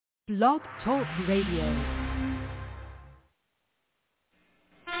Blog Talk Radio.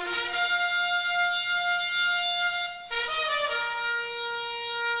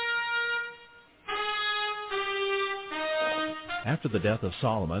 After the death of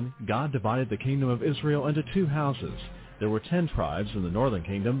Solomon, God divided the kingdom of Israel into two houses. There were 10 tribes in the northern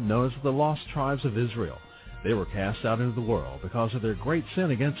kingdom known as the lost tribes of Israel. They were cast out into the world because of their great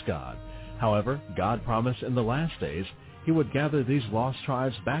sin against God. However, God promised in the last days he would gather these lost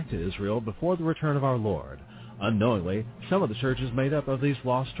tribes back to Israel before the return of our Lord. Unknowingly, some of the churches made up of these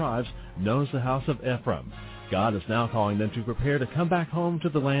lost tribes, known as the house of Ephraim. God is now calling them to prepare to come back home to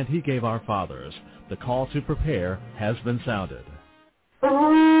the land he gave our fathers. The call to prepare has been sounded.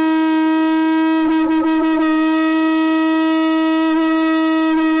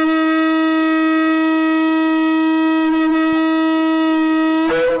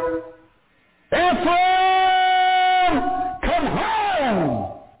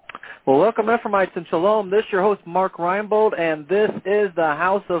 Well, welcome, Ephraimites, and Shalom. This is your host, Mark Reinbold, and this is the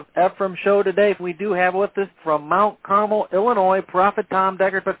House of Ephraim show today. We do have with us from Mount Carmel, Illinois, Prophet Tom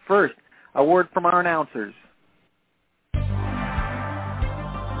Deckard. But first, a word from our announcers.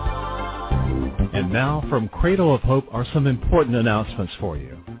 And now, from Cradle of Hope are some important announcements for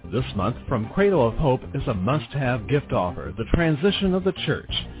you. This month, from Cradle of Hope is a must-have gift offer, the transition of the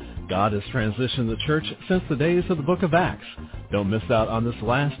church. God has transitioned the church since the days of the book of Acts. Don't miss out on this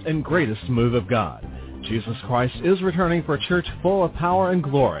last and greatest move of God. Jesus Christ is returning for a church full of power and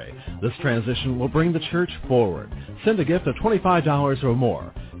glory. This transition will bring the church forward. Send a gift of $25 or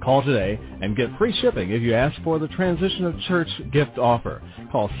more. Call today and get free shipping if you ask for the Transition of Church gift offer.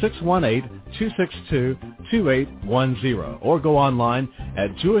 Call 618-262-2810 or go online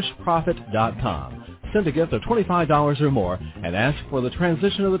at jewishprophet.com. Send a gift of $25 or more and ask for the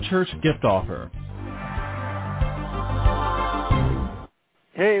Transition of the Church gift offer.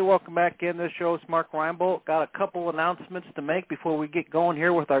 Hey, welcome back in. This show is Mark Reinbold. Got a couple announcements to make before we get going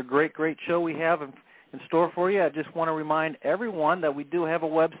here with our great show we have in store for you. I just want to remind everyone that we do have a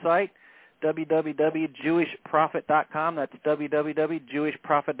website, www.jewishprophet.com. That's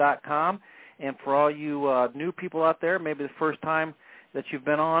www.jewishprophet.com. And for all you new people out there, maybe the first time that you've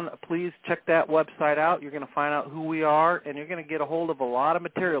been on, please check that website out. You're going to find out who we are, and you're going to get a hold of a lot of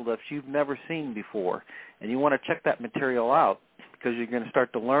material that you've never seen before. And you want to check that material out because you're going to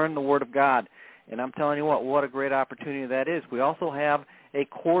start to learn the Word of God. And I'm telling you what a great opportunity that is. We also have a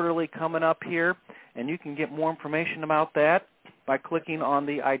quarterly coming up here, and you can get more information about that by clicking on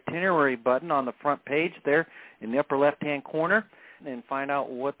the itinerary button on the front page there in the upper left-hand corner and find out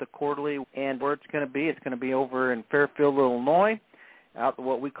what the quarterly and where it's going to be. It's going to be over in Fairfield, Illinois, out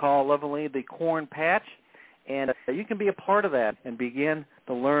what we call lovingly the Corn Patch, and you can be a part of that and begin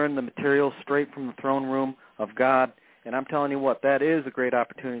to learn the material straight from the throne room of God. And I'm telling you what, that is a great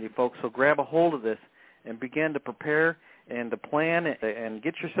opportunity, folks. So grab a hold of this and begin to prepare and to plan and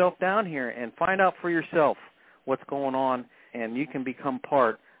get yourself down here and find out for yourself what's going on, and you can become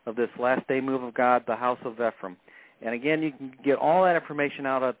part of this last day move of God, the House of Ephraim. And again, you can get all that information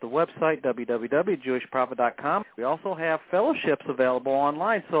out at the website, www.jewishprophet.com. We also have fellowships available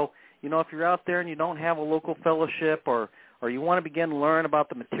online. So, if you're out there and you don't have a local fellowship or you want to begin to learn about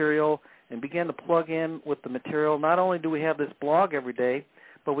the material and begin to plug in with the material, not only do we have this blog every day,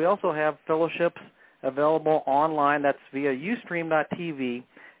 but we also have fellowships available online. That's via ustream.tv,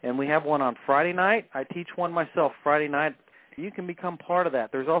 and we have one on Friday night. I teach one myself Friday night. You can become part of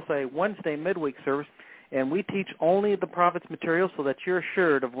that. There's also a Wednesday midweek service, and we teach only the prophet's material so that you're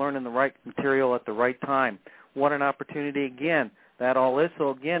assured of learning the right material at the right time. What an opportunity, again, that all is.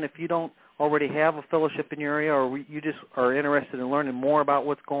 So, again, if you don't already have a fellowship in your area or you just are interested in learning more about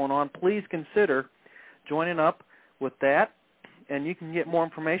what's going on, please consider joining up with that. And you can get more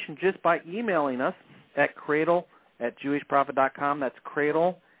information just by emailing us at cradle@jewishprophet.com. That's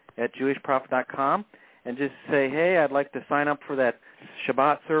cradle@jewishprophet.com. And just say, hey, I'd like to sign up for that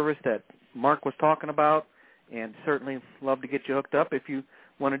Shabbat service that Mark was talking about, and certainly love to get you hooked up. If you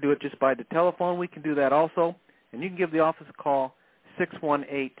want to do it just by the telephone, we can do that also. And you can give the office a call,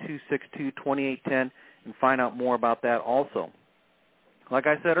 618-262-2810, and find out more about that also. Like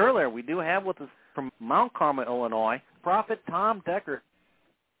I said earlier, we do have with us from Mount Carmel, Illinois, Prophet Tom Deckard.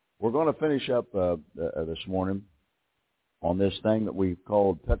 We're going to finish up this morning on this thing that we've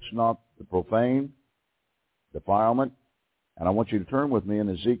called Touch Not the Profane, Defilement. And I want you to turn with me in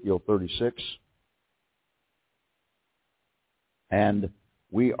Ezekiel 36. And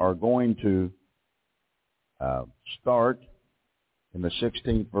we are going to start in the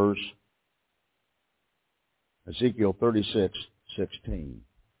 16th verse, Ezekiel 36:16.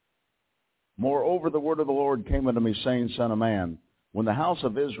 Moreover, the word of the Lord came unto me, saying, Son of man, When the house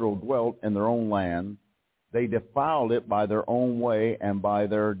of Israel dwelt in their own land, they defiled it by their own way and by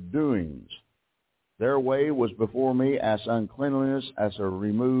their doings. Their way was before me as uncleanliness as a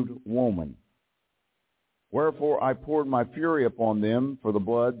removed woman. Wherefore I poured my fury upon them for the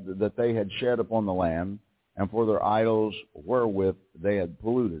blood that they had shed upon the land, and for their idols wherewith they had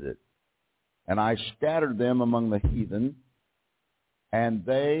polluted it. And I scattered them among the heathen, and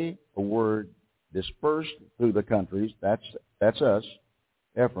they were dispersed through the countries, that's us,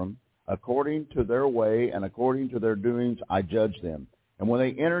 Ephraim, according to their way and according to their doings I judged them. And when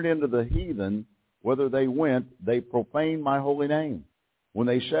they entered into the heathen, whither they went, they profaned my holy name. When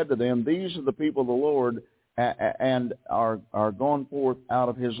they said to them, these are the people of the Lord, and are gone forth out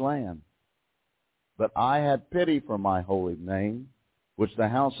of his land. But I had pity for my holy name, which the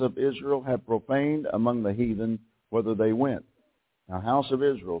house of Israel had profaned among the heathen, whither they went. Now, house of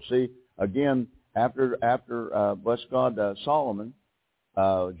Israel, see, again, after bless God, Solomon,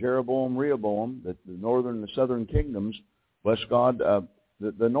 Jeroboam, Rehoboam, the northern and the southern kingdoms, bless God,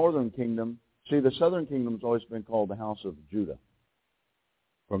 the northern kingdom, see, the southern kingdom's always been called the house of Judah.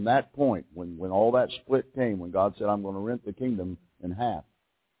 From that point, when all that split came, when God said, I'm going to rent the kingdom in half,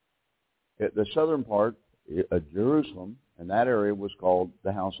 the southern part, Jerusalem, and that area was called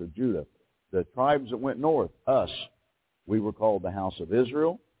the house of Judah. The tribes that went north, us, we were called the house of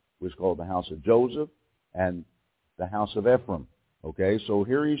Israel, was called the house of Joseph, and the house of Ephraim. Okay, so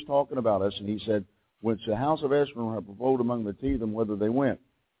here he's talking about us, and he said, which the house of Ephraim have provoked among the heathen, whither they went.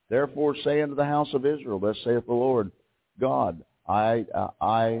 Therefore say unto the house of Israel, thus saith the Lord God,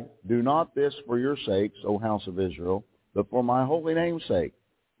 I do not this for your sakes, O house of Israel, but for my holy name's sake,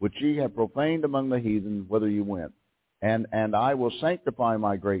 which ye have profaned among the heathen, whither ye went. And I will sanctify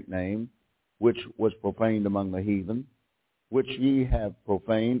my great name, which was profaned among the heathen, which ye have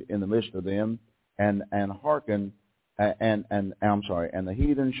profaned in the midst of them, and hearken, and the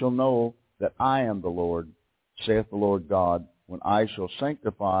heathen shall know that I am the Lord, saith the Lord God, when I shall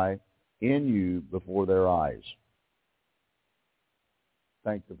sanctify in you before their eyes.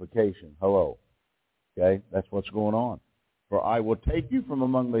 Sanctification. Hello. Okay, that's what's going on. For I will take you from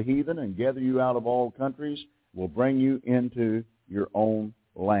among the heathen and gather you out of all countries, will bring you into your own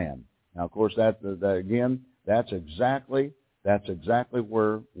land. Now, of course, that's exactly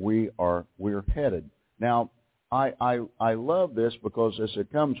where we're headed. Now, I love this because as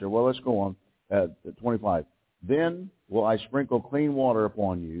it comes here, well, let's go on, 25. Then will I sprinkle clean water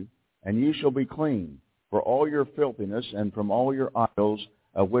upon you, and ye shall be clean for all your filthiness, and from all your idols,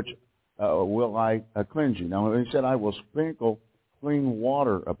 which will I cleanse you. Now, when he said, I will sprinkle clean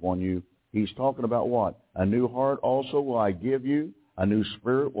water upon you, he's talking about what? A new heart also will I give you, a new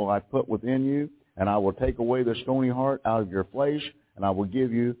spirit will I put within you, and I will take away the stony heart out of your flesh, and I will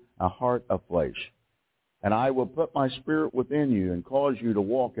give you a heart of flesh. And I will put my spirit within you, and cause you to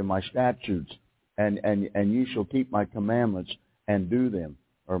walk in my statutes, and you shall keep my commandments and do them,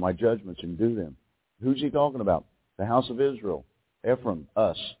 or my judgments and do them. Who's he talking about? The house of Israel. Ephraim,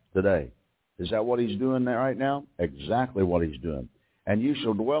 us, today. Is that what he's doing there right now? Exactly what he's doing. And you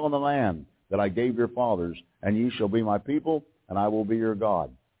shall dwell in the land that I gave your fathers, and you shall be my people, and I will be your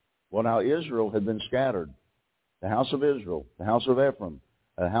God. Well, now Israel had been scattered. The house of Israel, the house of Ephraim,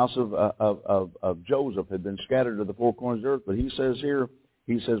 the house of Joseph had been scattered to the four corners of the earth. But he says here,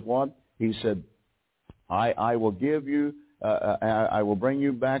 he says what? He said, I will give you, I will bring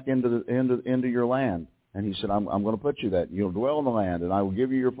you back into your land. And he said, I'm going to put you that. You'll dwell in the land, and I will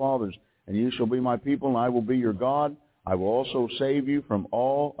give you your fathers, and you shall be my people, and I will be your God. I will also save you from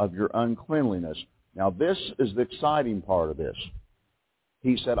all of your uncleanliness. Now, this is the exciting part of this.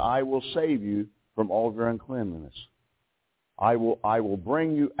 He said, I will save you from all of your uncleanliness. I will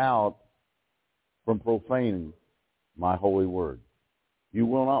bring you out from profaning my holy word. You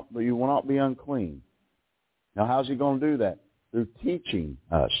will not be unclean. Now, how's he going to do that? Through teaching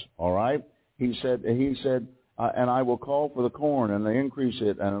us, all right? He said, and I will call for the corn and increase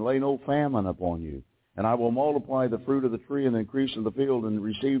it, and lay no famine upon you. And I will multiply the fruit of the tree and the increase of the field, and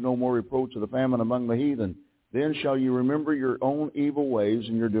receive no more reproach of the famine among the heathen. Then shall you remember your own evil ways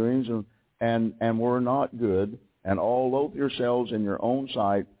and your doings, and were not good, and all loathe yourselves in your own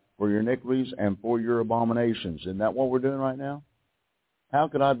sight for your iniquities and for your abominations. Isn't that what we're doing right now? How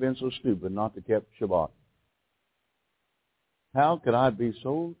could I have been so stupid not to keep Shabbat? How could I be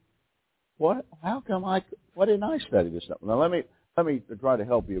so? What? How come I? Why didn't I study this stuff? Now let me try to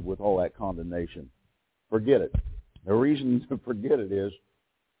help you with all that condemnation. Forget it. The reason to forget it is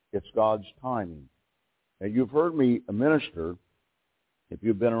it's God's timing. Now you've heard me minister, if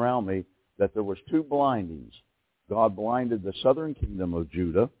you've been around me, that there was two blindings. God blinded the southern kingdom of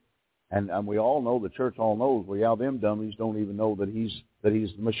Judah, And we all know, the church all knows, well, yeah, them dummies don't even know that he's the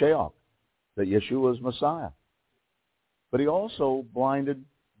Mashiach, that Yeshua is Messiah. But he also blinded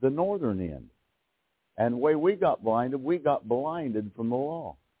the northern end. And the way we got blinded from the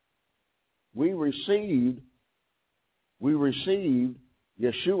law. We received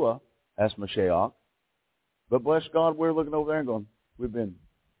Yeshua as Mashiach, but bless God, we're looking over there and going, we've been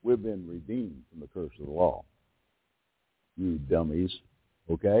redeemed from the curse of the law. You dummies,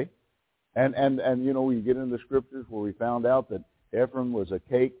 okay? And you know, you get into the scriptures where we found out that Ephraim was a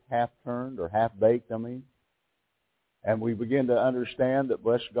cake half turned or half baked, and we begin to understand that,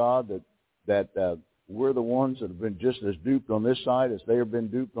 bless God, that we're the ones that have been just as duped on this side as they have been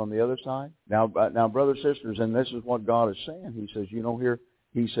duped on the other side. Now, brothers, sisters, and this is what God is saying. He says, you know, here,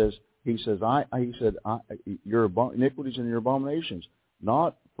 He said, your iniquities and your abominations,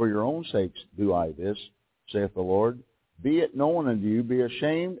 not for your own sakes do I this, saith the Lord. Be it known unto you, be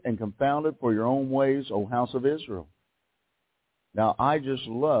ashamed and confounded for your own ways, O house of Israel. Now, I just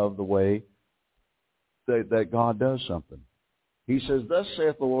love the way that God does something. He says, thus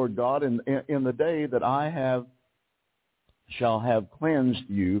saith the Lord God, in the day that shall have cleansed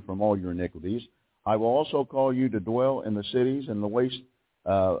you from all your iniquities, I will also call you to dwell in the cities, and the waste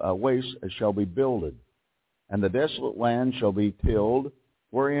shall be builded, and the desolate land shall be tilled,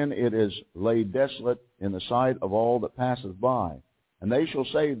 wherein it is laid desolate in the sight of all that passeth by. And they shall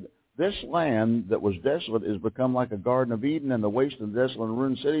say, this land that was desolate is become like a garden of Eden, and the waste of the desolate and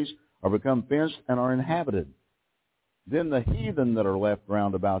ruined cities are become fenced and are inhabited. Then the heathen that are left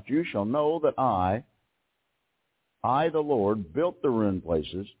round about you shall know that I, the Lord, built the ruined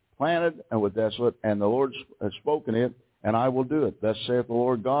places, planted and was desolate, and the Lord has spoken it, and I will do it. Thus saith the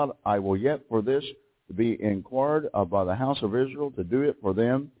Lord God, I will yet for this to be inquired of by the house of Israel, to do it for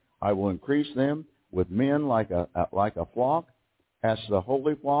them. I will increase them with men like a flock, as the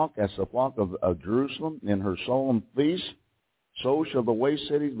holy flock, as the flock of Jerusalem in her solemn feast. So shall the waste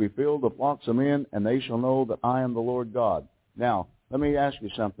cities be filled with flocks of men, and they shall know that I am the Lord God. Now, let me ask you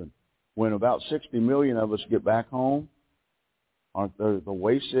something. When about 60 million of us get back home, aren't the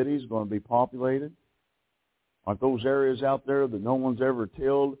waste cities going to be populated? Aren't those areas out there that no one's ever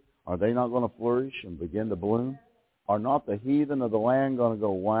tilled, are they not going to flourish and begin to bloom? Are not the heathen of the land going to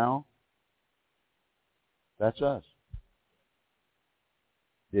go, wow? That's us.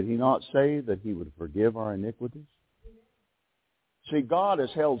 Did he not say that he would forgive our iniquities? See, God has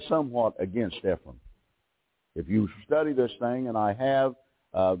held somewhat against Ephraim. If you study this thing, and I have,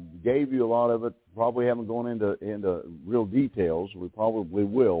 gave you a lot of it, probably haven't gone into real details. We probably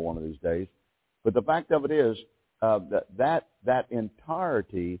will one of these days. But the fact of it is that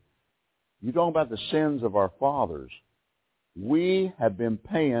entirety, you're talking about the sins of our fathers. We have been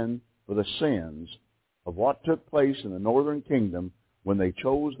paying for the sins of what took place in the northern kingdom when they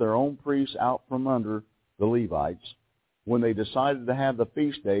chose their own priests out from under the Levites, when they decided to have the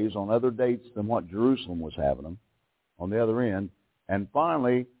feast days on other dates than what Jerusalem was having them on the other end. And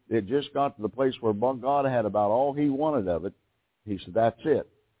finally, it just got to the place where God had about all he wanted of it. He said, that's it.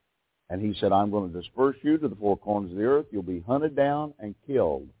 And he said, I'm going to disperse you to the four corners of the earth. You'll be hunted down and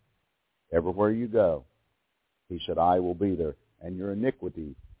killed everywhere you go. He said, I will be there, and your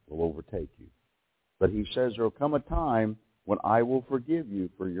iniquity will overtake you. But he says there will come a time when I will forgive you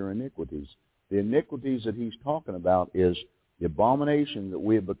for your iniquities. The iniquities that he's talking about is the abomination that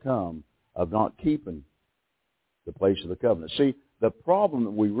we have become of not keeping the place of the covenant. See, the problem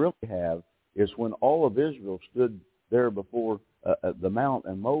that we really have is when all of Israel stood there before the mount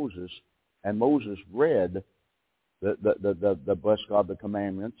and Moses read the bless God, the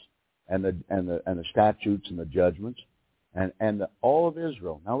commandments and the statutes and the judgments and all of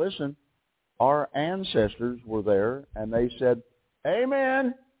Israel. Now listen, our ancestors were there and they said,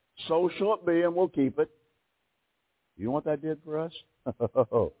 amen. So shall it be, and we'll keep it. You know what that did for us?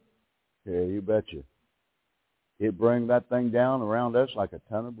 Yeah, you betcha. It bring that thing down around us like a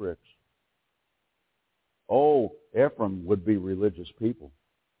ton of bricks. Oh, Ephraim would be religious people.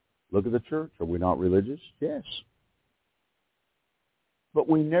 Look at the church. Are we not religious? Yes. But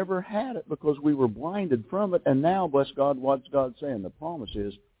we never had it because we were blinded from it. And now, bless God, what's God saying? The promise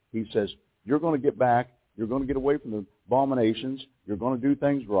is, he says, you're going to get back. You're going to get away from the abominations. You're going to do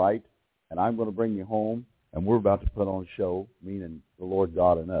things right. And I'm going to bring you home. And we're about to put on a show, meaning the Lord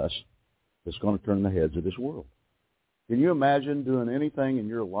God and us, that's going to turn the heads of this world. Can you imagine doing anything in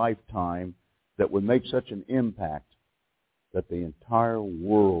your lifetime that would make such an impact that the entire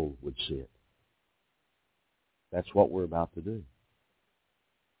world would see it? That's what we're about to do.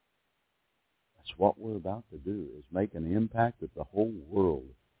 That's what we're about to do, is make an impact that the whole world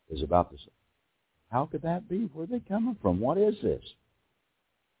is about to see. How could that be? Where are they coming from? What is this?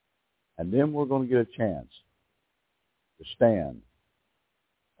 And then we're going to get a chance to stand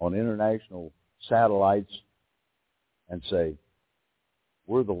on international satellites and say,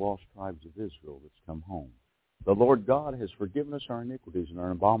 we're the lost tribes of Israel that's come home. The Lord God has forgiven us our iniquities and our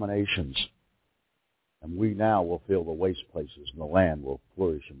abominations. And we now will fill the waste places, and the land will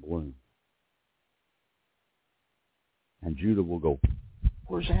flourish and bloom. And Judah will go,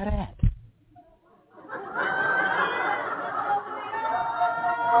 where's that at?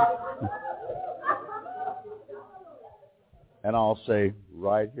 And I'll say,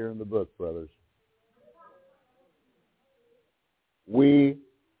 right here in the book, brothers, we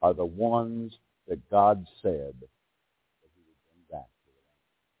are the ones that God said that He would bring back to the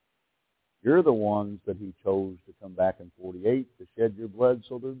land. You're the ones that He chose to come back in 48 to shed your blood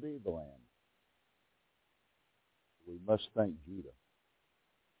so there'd be the land. We must thank Judah.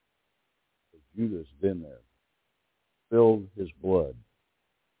 Because Judah's been there, spilled his blood,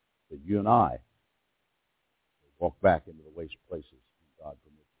 that you and I walk back into the waste places God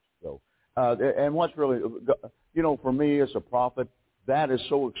permits us to go. And what's really, for me as a prophet, that is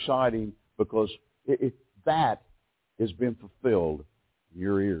so exciting because that has been fulfilled in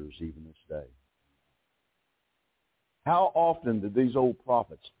your ears even this day. How often did these old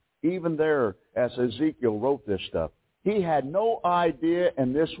prophets, even there as Ezekiel wrote this stuff, he had no idea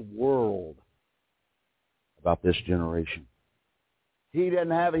in this world about this generation. He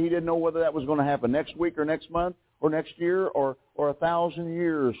didn't know whether that was going to happen next week or next month or next year or 1,000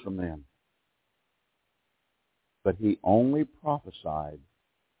 years from then. But he only prophesied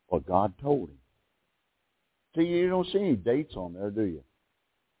what God told him. See, you don't see any dates on there, do you?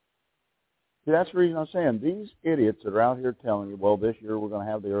 See, that's the reason I'm saying these idiots that are out here telling you, well, this year we're going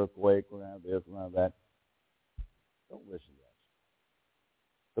to have the earthquake, we're going to have this, we're going to have that. Don't listen to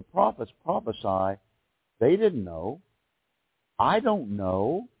that. The prophets prophesy. They didn't know. I don't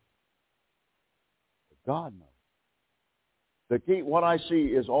know. But God knows. The key, what I see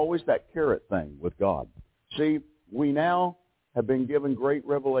is always that carrot thing with God. See, we now have been given great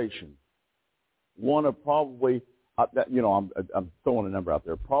revelation. One of probably, I'm throwing a number out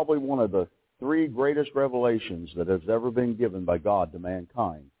there, probably one of the 3 greatest revelations that has ever been given by God to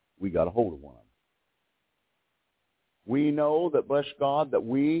mankind. We got a hold of one of them. We know that, bless God, that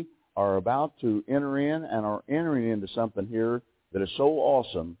we are about to enter in and are entering into something here that is so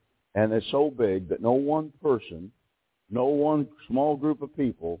awesome and is so big that no one person, no one small group of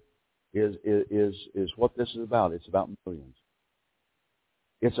people is what this is about. It's about millions.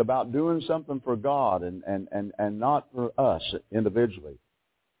 It's about doing something for God and not for us individually.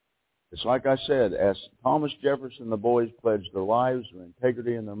 It's like I said, as Thomas Jefferson and the boys pledged their lives, their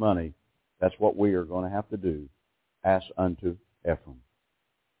integrity, and their money, that's what we are going to have to do as unto Ephraim.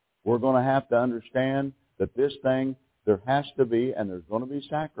 We're going to have to understand that this thing, there has to be, and there's going to be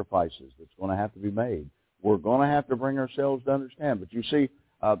sacrifices that's going to have to be made. We're going to have to bring ourselves to understand. But you see,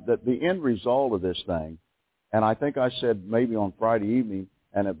 that the end result of this thing, and I think I said maybe on Friday evening,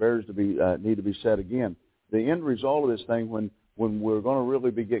 and it bears to be need to be said again, the end result of this thing when we're going to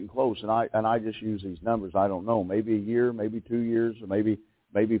really be getting close, and I just use these numbers, I don't know, maybe a year, maybe 2 years, or maybe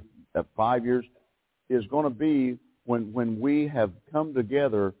 5 years, is going to be when we have come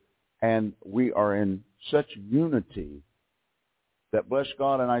together and we are in such unity that, bless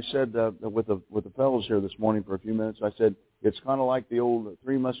God, and I said with the fellows here this morning for a few minutes, I said, it's kind of like the old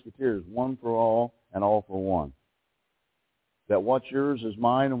 3 Musketeers, one for all and all for one. That what's yours is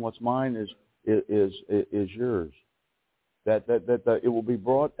mine and what's mine is yours. That it will be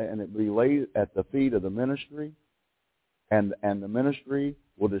brought and it will be laid at the feet of the ministry, and the ministry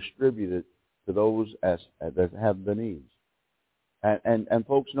will distribute it to those that have the needs. And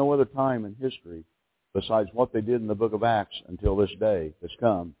folks, no other time in history besides what they did in the book of Acts until this day has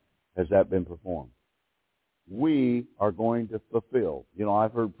come has that been performed. We are going to fulfill.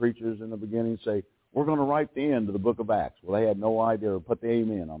 I've heard preachers in the beginning say, we're going to write the end of the book of Acts. Well, they had no idea, or put the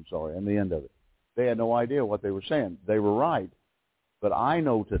amen, and the end of it. They had no idea what they were saying. They were right. But I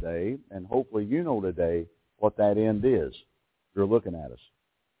know today, and hopefully you know today, what that end is. You're looking at us.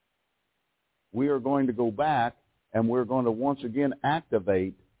 We are going to go back, and we're going to once again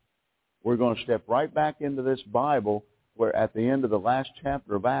activate. We're going to step right back into this Bible where at the end of the last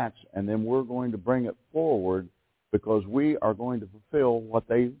chapter of Acts, and then we're going to bring it forward because we are going to fulfill what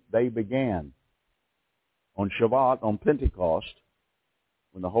they began. On Shabbat, on Pentecost,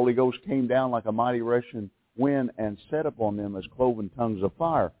 when the Holy Ghost came down like a mighty rushing wind and set upon them as cloven tongues of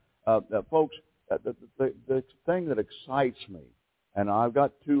fire. Folks, the thing that excites me, and I've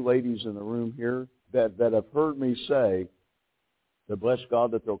got 2 ladies in the room here that have heard me say that, bless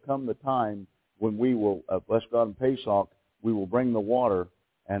God, that there'll come the time when we will, bless God in Pesach, we will bring the water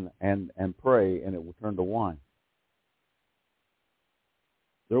and pray, and it will turn to wine.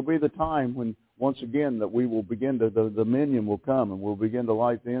 There will be the time when, once again, that we will begin to, the minion will come, and we'll begin to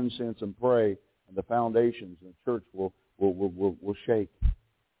light the incense and pray, and the foundations and the church will shake.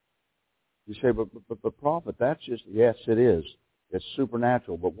 You say, but prophet, that's just, yes, it is. It's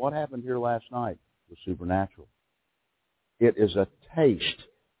supernatural. But what happened here last night was supernatural. It is a taste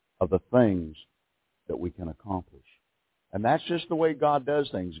of the things that we can accomplish. And that's just the way God does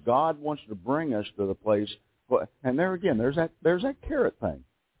things. God wants to bring us to the place, and there again, there's that carrot thing.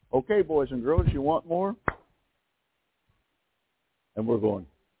 Okay, boys and girls, you want more? And we're going,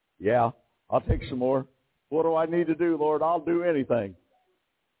 yeah, I'll take some more. What do I need to do, Lord? I'll do anything.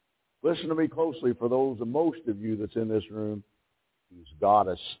 Listen to me closely, for those, the most of you that's in this room. He's got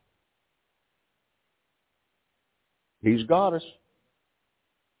us. He's got us.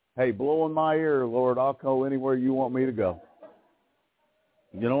 Hey, blow in my ear, Lord. I'll go anywhere you want me to go.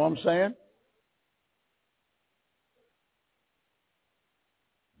 You know what I'm saying?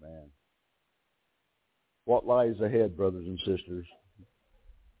 Man. What lies ahead, brothers and sisters?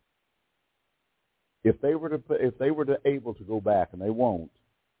 If they were to able to go back, and they won't,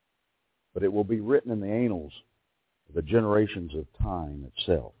 but it will be written in the annals of the generations of time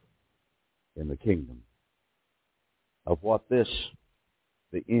itself in the kingdom of what this,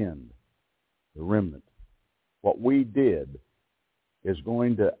 the end, the remnant, what we did is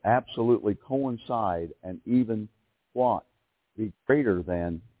going to absolutely coincide and even what? Be greater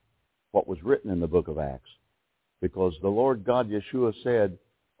than what was written in the book of Acts. Because the Lord God, Yeshua, said,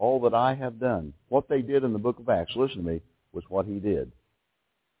 all that I have done, what they did in the book of Acts, listen to me, was what he did.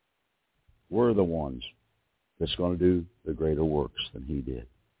 We're the ones that's going to do the greater works than he did.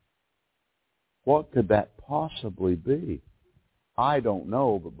 What could that possibly be? I don't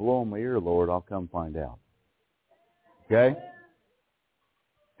know, but blow in my ear, Lord, I'll come find out. Okay?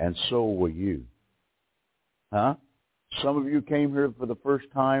 And so will you. Huh? Some of you came here for the first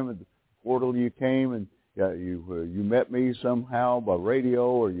time, and the portal you came, and you met me somehow by radio,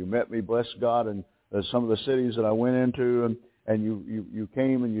 or you met me, bless God, in some of the cities that I went into, and you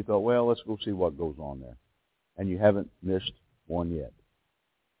came and you thought, well, let's go see what goes on there. And you haven't missed one yet.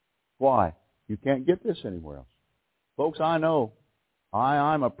 Why? You can't get this anywhere else. Folks, I know.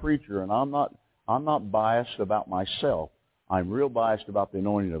 I'm a preacher, and I'm not biased about myself. I'm real biased about the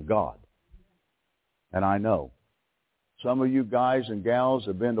anointing of God. And I know. Some of you guys and gals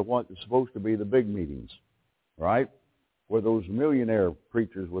have been to what is supposed to be the big meetings, right? Where those millionaire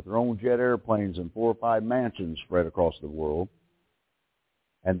preachers with their own jet airplanes and 4 or 5 mansions spread across the world,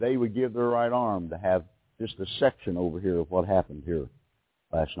 and they would give their right arm to have just a section over here of what happened here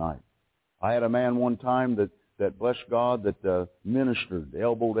last night. I had a man one time that bless God, that ministered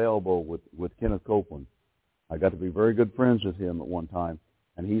elbow to elbow with Kenneth Copeland. I got to be very good friends with him at one time.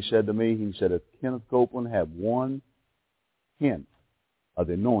 And he said to me, he said, if Kenneth Copeland had one hint of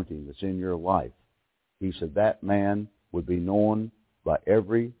the anointing that's in your life, he said, that man would be known by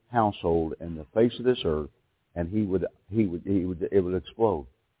every household in the face of this earth, and it would explode.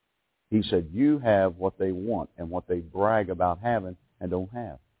 He said, you have what they want and what they brag about having and don't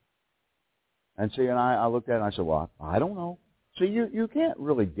have. And see, and I looked at it and I said, well, I don't know. See, you can't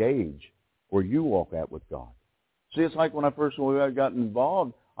really gauge where you walk at with God. See, it's like when I first got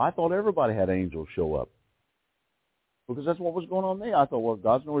involved, I thought everybody had angels show up. Because that's what was going on with me. I thought, well,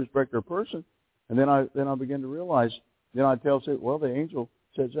 God's no respecter of person. And then I began to realize, then I tell, say, well, the angel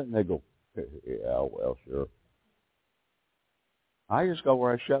says that, and they go, yeah, well, sure. I just got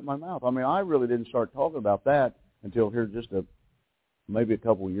where I shut my mouth. I mean, I really didn't start talking about that until here just maybe a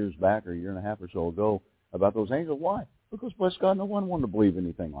couple of years back, or a year and a half or so ago, about those angels. Why? Because, bless God, no one wanted to believe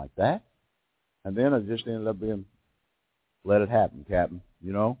anything like that. And then it just ended up being, let it happen, Captain.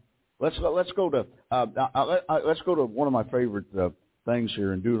 You know. Let's go to one of my favorite things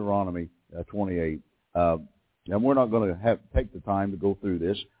here in Deuteronomy 28. And we're not going to take the time to go through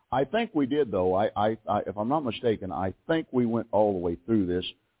this. I think we did, though. I if I'm not mistaken, I think we went all the way through this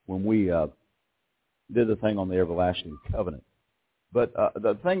when we did the thing on the everlasting covenant. But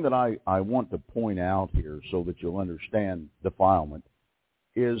the thing that I want to point out here, so that you'll understand defilement,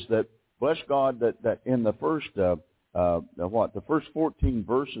 is that, bless God, that in the first the first 14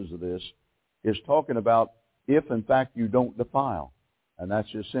 verses of this is talking about if, in fact, you don't defile. And that's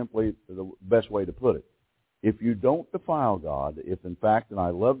just simply the best way to put it. If you don't defile God, if, in fact, and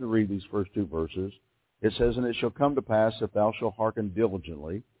I love to read these first 2 verses, it says, and it shall come to pass, if thou shalt hearken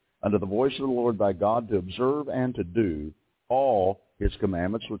diligently unto the voice of the Lord thy God, to observe and to do all his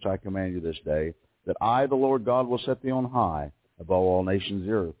commandments, which I command you this day, that I, the Lord God, will set thee on high above all nations of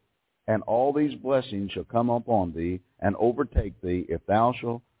the earth. and all these blessings shall come upon thee and overtake thee if thou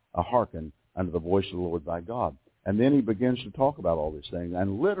shalt hearken unto the voice of the Lord thy God. And then he begins to talk about all these things.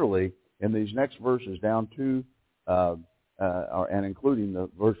 And literally, in these next verses down to, and including the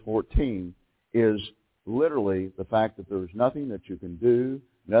verse 14, is literally the fact that there's nothing that you can do,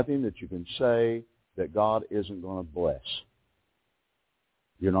 nothing that you can say that God isn't going to bless.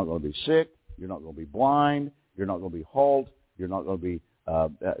 You're not going to be sick. You're not going to be blind. You're not going to be halt. You're not going to be,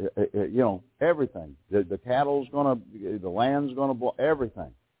 everything. The cattle's going to, the land's going to,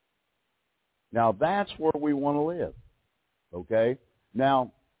 everything. Now, that's where we want to live, okay?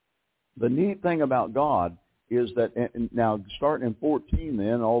 Now, the neat thing about God is that, now, starting in 14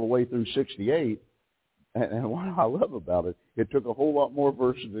 then, all the way through 68, and what I love about it, it took a whole lot more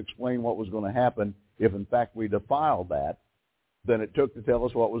verses to explain what was going to happen if, in fact, we defiled that than it took to tell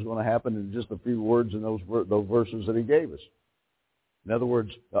us what was going to happen in just a few words in those verses that he gave us. In other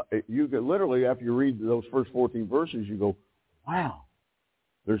words, you could literally, after you read those first 14 verses, you go, wow,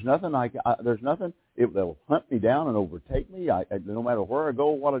 there's nothing they'll hunt me down and overtake me. No matter where I go,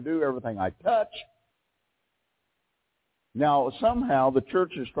 what I do, everything I touch. Now, somehow the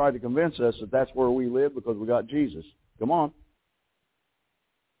church has tried to convince us that that's where we live because we got Jesus. Come on.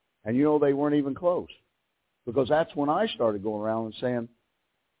 And they weren't even close. Because that's when I started going around and saying,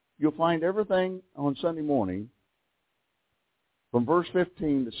 you'll find everything on Sunday morning from verse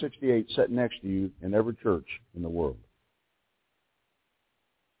 15 to 68 set next to you in every church in the world.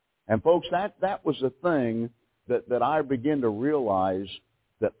 And folks, that was the thing that I began to realize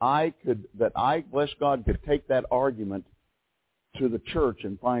that bless God, could take that argument to the church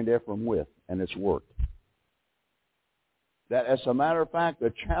and find Ephraim with, and it's worked. That, as a matter of fact,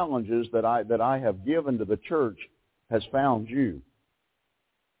 the challenges that I have given to the church has found you.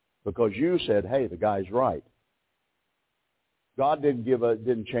 Because you said, hey, the guy's right. God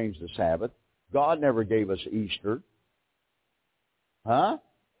didn't change the Sabbath. God never gave us Easter. Huh?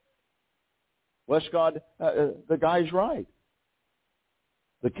 Bless God, the guy's right.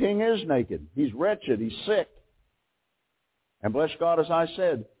 The king is naked. He's wretched. He's sick. And bless God, as I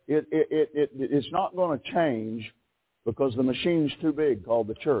said, it's not going to change because the machine's too big called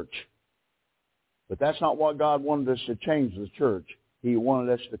the church. But that's not what God wanted us to change the church. He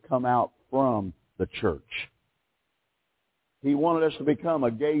wanted us to come out from the church. He wanted us to become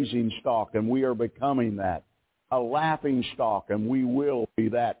a gazing stock, and we are becoming that. A laughing stock, and we will be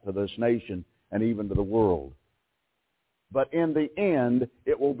that to this nation and even to the world. But in the end,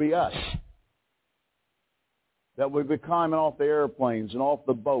 it will be us. That we'll be climbing off the airplanes and off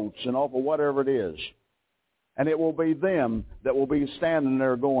the boats and off of whatever it is. And it will be them that will be standing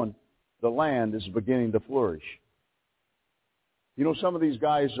there going, the land is beginning to flourish. Some of these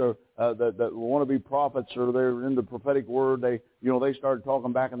guys are that want to be prophets, or they're in the prophetic word. They started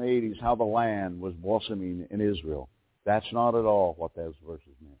talking back in the 80s how the land was blossoming in Israel. That's not at all what those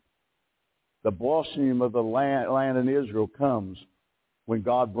verses meant. The blossoming of the land in Israel comes when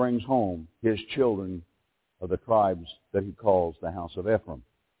God brings home his children of the tribes that he calls the house of Ephraim.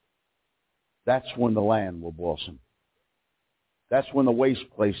 That's when the land will blossom. That's when the waste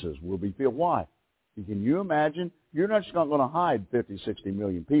places will be filled. Why? Can you imagine? You're not just not going to hide 50, 60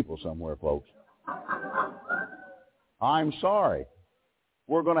 million people somewhere, folks. I'm sorry.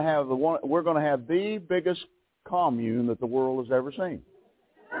 We're going to have the biggest commune that the world has ever seen.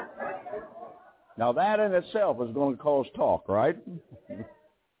 Now that in itself is going to cause talk, right?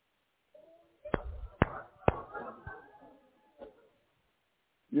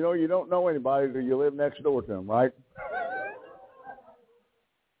 You don't know anybody until you live next door to them, right?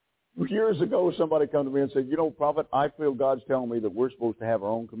 Years ago, somebody come to me and said, Prophet, I feel God's telling me that we're supposed to have our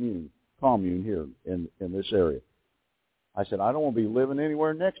own commune here in this area. I said, I don't want to be living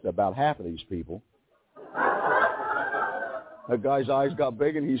anywhere next to about half of these people. That guy's eyes got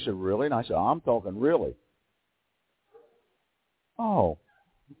big, and he said, really? And I said, I'm talking really. Oh.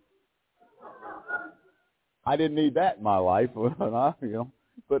 I didn't need that in my life,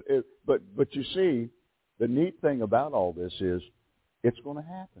 but you see, the neat thing about all this is it's going to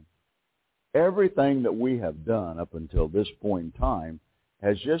happen. Everything that we have done up until this point in time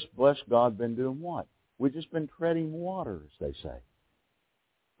has just, blessed God, been doing what? We've just been treading water, as they say.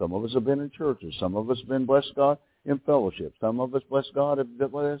 Some of us have been in churches. Some of us have been, blessed God, in fellowship. Some of us, blessed God,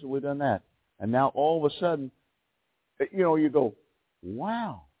 we've done that. And now all of a sudden, you go,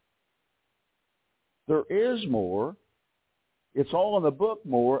 wow. There is more. It's all in the book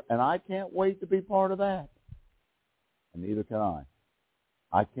more, and I can't wait to be part of that. And neither can I.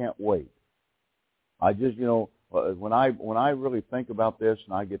 I can't wait. I just, when I really think about this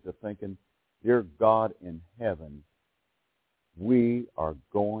and I get to thinking, dear God in heaven, we are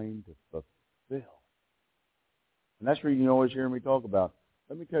going to fulfill. And that's where you can always hear me talk about.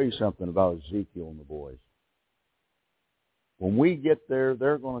 Let me tell you something about Ezekiel and the boys. When we get there,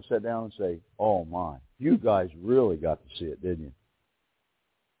 they're going to sit down and say, oh my, you guys really got to see it, didn't you?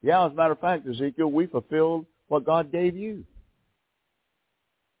 Yeah, as a matter of fact, Ezekiel, we fulfilled what God gave you.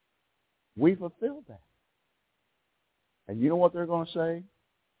 We fulfilled that. And you know what they're going to say?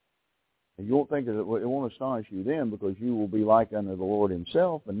 And you won't think that it won't astonish you then, because you will be like unto the Lord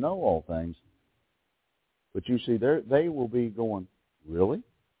himself and know all things. But you see, they will be going, really?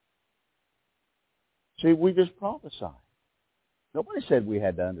 See, we just prophesied. Nobody said we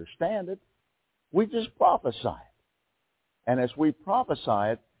had to understand it. We just prophesy it. And as we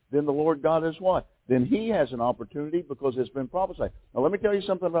prophesy it, then the Lord God is what? Then he has an opportunity because it's been prophesied. Now let me tell you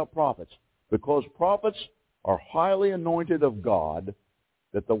something about prophets. Because prophets are highly anointed of God,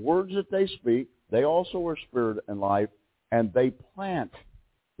 that the words that they speak, they also are spirit and life, and they plant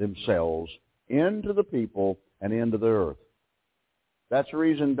themselves into the people and into the earth. That's the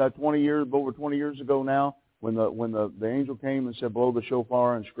reason that over 20 years ago now, when the angel came and said, blow the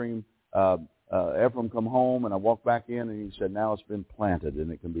shofar and scream, Ephraim, come home, and I walked back in, and he said, now it's been planted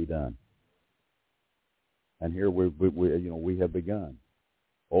and it can be done. And here we have begun.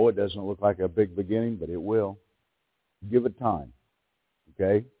 Oh, it doesn't look like a big beginning, but it will. Give it time.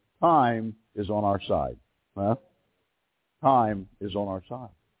 Okay? Time is on our side. Huh? Time is on our side.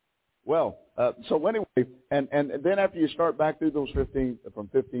 Well, so anyway, and then after you start back through those 15, from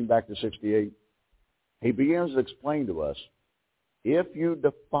 15 back to 68, he begins to explain to us, if you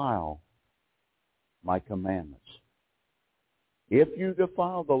defile my commandments, if you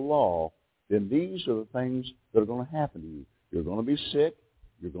defile the law, then these are the things that are going to happen to you. You're going to be sick.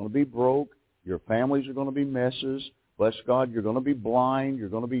 You're going to be broke. Your families are going to be messes. Bless God, you're going to be blind. You're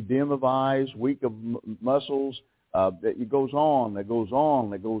going to be dim of eyes, weak of muscles. It goes on, that goes on,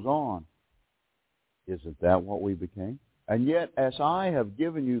 that goes on. Isn't that what we became? And yet, as I have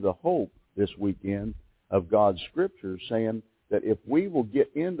given you the hope this weekend of God's Scriptures, saying that if we will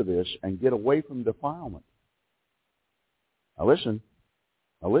get into this and get away from defilement. Now listen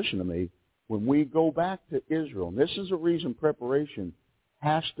to me. When we go back to Israel, and this is a reason preparation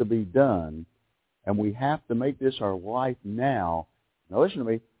has to be done, and we have to make this our life now. Now listen to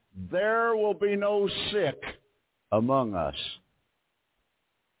me. There will be no sick among us.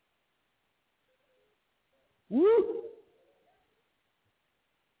 Woo!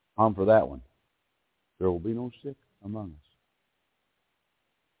 I'm for that one. There will be no sick among us.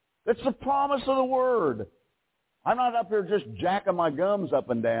 It's the promise of the Word. I'm not up here just jacking my gums up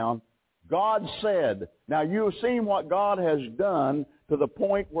and down. God said. Now you've seen what God has done to the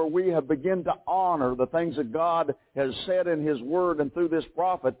point where we have begun to honor the things that God has said in His Word and through this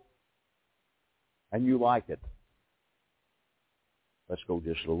prophet, and you like it. Let's go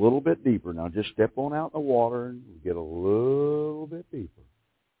just a little bit deeper. Now just step on out in the water and get a little bit deeper.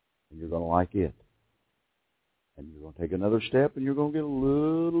 And you're going to like it. And you're going to take another step and you're going to get a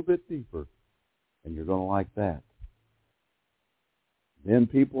little bit deeper. And you're going to like that. Then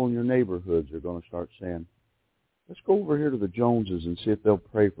people in your neighborhoods are going to start saying, let's go over here to the Joneses and see if they'll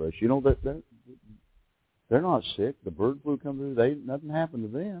pray for us. You know, that they're not sick. The bird flu come through. Nothing happened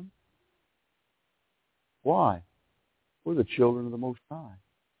to them. Why? We're the children of the Most High.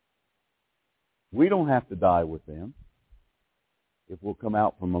 We don't have to die with them. If we'll come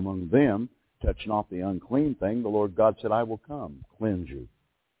out from among them, touch not the unclean thing, the Lord God said, I will come, cleanse you.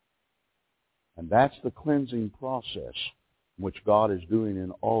 And that's the cleansing process which God is doing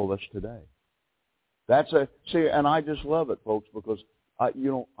in all of us today. And I just love it, folks, because I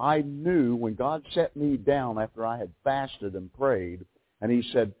knew when God set me down after I had fasted and prayed, and He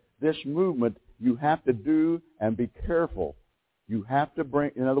said, this movement you have to do and be careful. You have to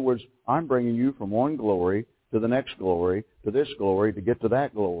bring, in other words, I'm bringing you from one glory to the next glory, to this glory, to get to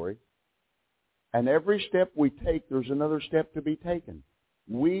that glory. And every step we take, there's another step to be taken.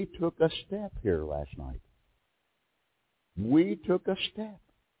 We took a step here last night. We took a step.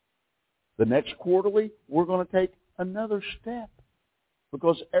 The next quarterly, we're going to take another step.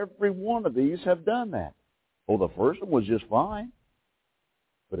 Because every one of these have done that. Oh, the first one was just fine.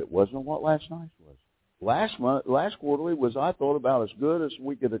 But it wasn't what last night's was. Last quarterly was, I thought, about as good as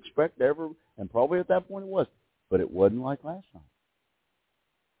we could expect ever, and probably at that point it was. But it wasn't like last night.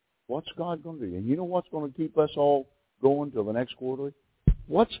 What's God going to do? And you know what's going to keep us all going till the next quarterly?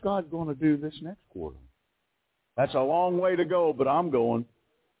 What's God going to do this next quarterly? That's a long way to go, but I'm going.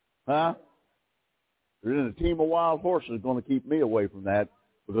 Huh? There's a team of wild horses going to keep me away from that,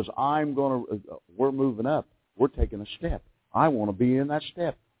 because we're moving up. We're taking a step. I want to be in that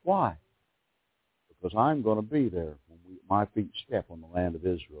step. Why? Because I'm going to be there when we my feet step on the land of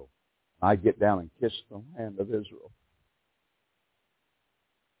Israel. I get down and kiss the land of Israel.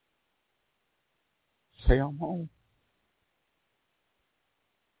 Say, I'm home.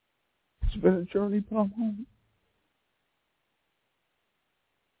 It's been a journey, but I'm home.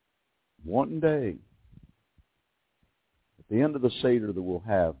 One day, at the end of the Seder that we'll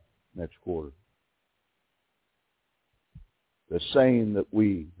have next quarter, the saying that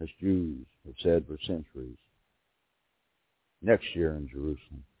we as Jews have said for centuries, next year in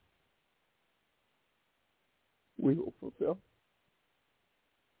Jerusalem, we will fulfill.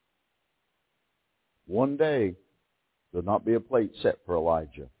 One day, there'll not be a plate set for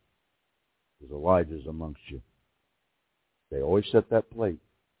Elijah, because Elijah's amongst you. They always set that plate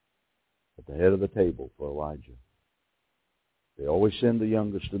at the head of the table for Elijah. They always send the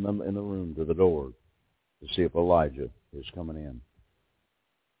youngest in the room to the door to see if Elijah is coming in.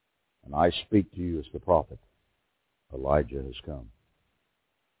 And I speak to you as the prophet. Elijah has come.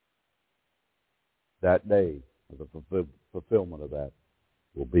 That day of the fulfillment of that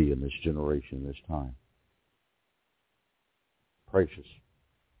will be in this generation, this time. Precious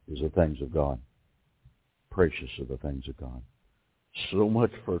is the things of God. Precious are the things of God. So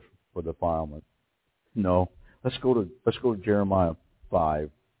much for defilement. No, let's go to Jeremiah 5,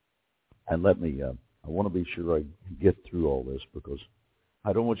 and let me. I want to be sure I get through all this, because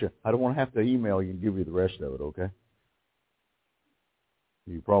I don't want to have to email you and give you the rest of it. Okay?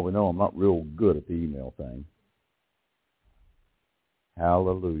 You probably know I'm not real good at the email thing.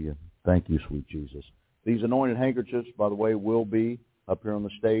 Hallelujah. Thank you, sweet Jesus. These anointed handkerchiefs, by the way, will be up here on the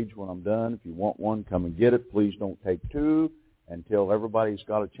stage when I'm done. If you want one, come and get it. Please don't take two until everybody's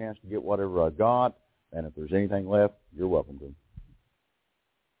got a chance to get whatever I got. And if there's anything left, you're welcome to.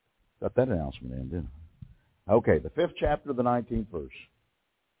 Got that announcement in, didn't I? Okay, the 5th chapter of the 19th verse.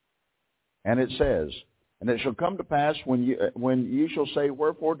 And it says, and it shall come to pass when ye shall say,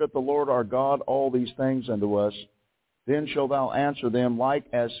 wherefore doth the Lord our God all these things unto us? Then shalt thou answer them, like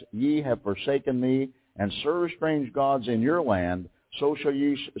as ye have forsaken me, and serve strange gods in your land, so shall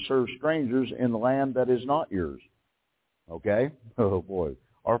ye serve strangers in the land that is not yours. Okay? Oh boy,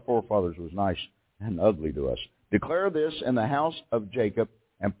 our forefathers was nice and ugly to us. Declare this in the house of Jacob,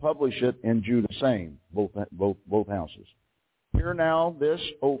 and publish it in Judah, saying, both houses. Hear now this,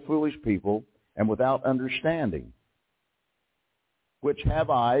 O foolish people, and without understanding, which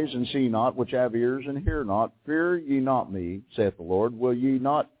have eyes and see not, which have ears and hear not. Fear ye not me, saith the Lord. Will ye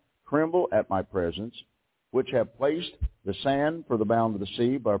not tremble at my presence, which have placed the sand for the bound of the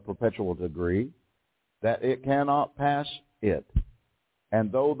sea by a perpetual degree, that it cannot pass it?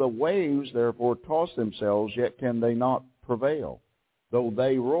 And though the waves therefore toss themselves, yet can they not prevail. Though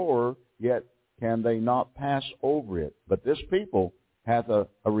they roar, yet can they not pass over it. But this people hath a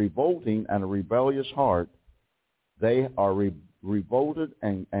revolting and a rebellious heart. They are revolted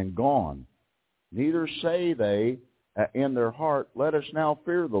and gone. Neither say they in their heart, let us now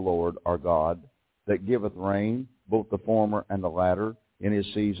fear the Lord our God, that giveth rain, both the former and the latter, in his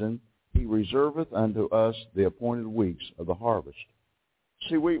season. He reserveth unto us the appointed weeks of the harvest.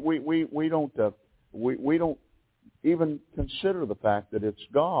 See, we don't even consider the fact that it's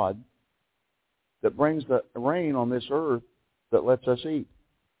God that brings the rain on this earth that lets us eat.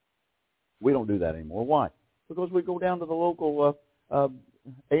 We don't do that anymore. Why? Because we go down to the local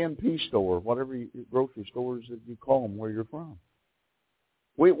A&P store, whatever grocery stores that you call them where you're from.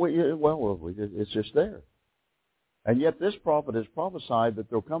 It's just there. And yet this prophet has prophesied that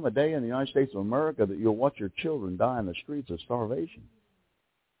there'll come a day in the United States of America that you'll watch your children die in the streets of starvation.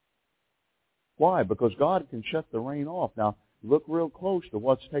 Why? Because God can shut the rain off. Now, look real close to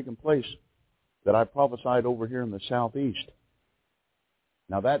what's taking place that I prophesied over here in the southeast.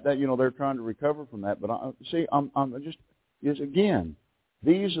 Now that they're trying to recover from that, but again,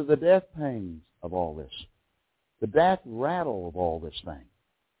 these are the death pangs of all this, the death rattle of all this thing.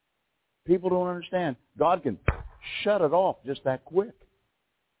 People don't understand. God can shut it off just that quick.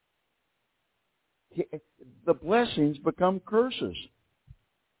 The blessings become curses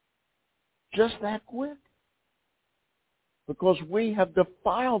just that quick, because we have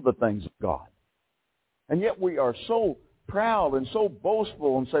defiled the things of God. And yet we are so proud and so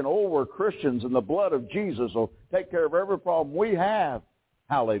boastful and saying, oh, we're Christians and the blood of Jesus will take care of every problem we have.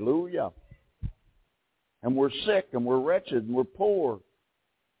 Hallelujah. And we're sick and we're wretched and we're poor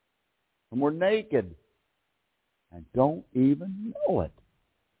and we're naked and don't even know it.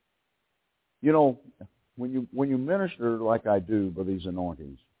 You know, when you minister like I do by these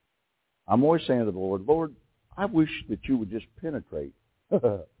anointings, I'm always saying to the Lord, Lord, I wish that you would just penetrate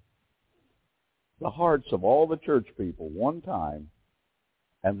the hearts of all the church people one time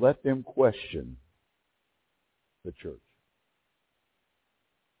and let them question the church.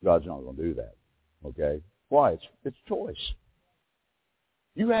 God's not going to do that. Okay? Why? It's choice.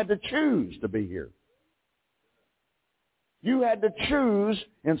 You had to choose to be here. You had to choose.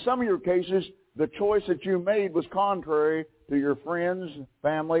 In some of your cases, the choice that you made was contrary to your friends,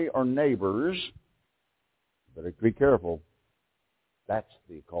 family, or neighbors. Better be careful. That's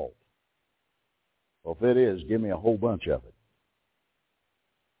the occult. Well, if it is, give me a whole bunch of it.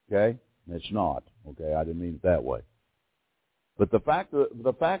 Okay? It's not. Okay? I didn't mean it that way. But the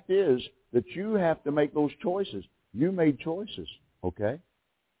fact is that you have to make those choices. You made choices. Okay?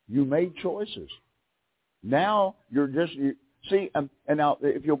 You made choices. Now you're just and now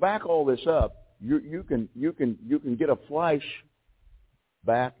if you'll back all this up, you can get a flash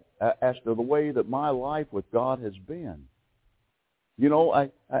back as to the way that my life with God has been. You know,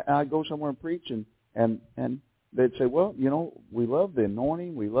 I go somewhere and preach and they'd say, well, you know, we love the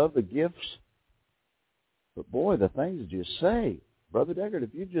anointing, we love the gifts, but boy, the things that you say, Brother Deckard,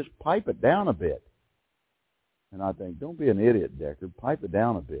 if you just pipe it down a bit. And I think, don't be an idiot, Deckard, pipe it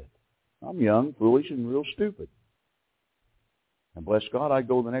down a bit. I'm young, foolish, and real stupid. And bless God, I'd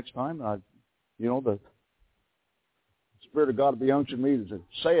go the next time, and the Spirit of God would be unctioned me to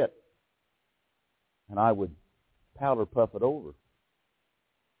say it. And I would powder puff it over.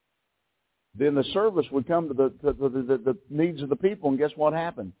 Then the service would come to the needs of the people, and guess what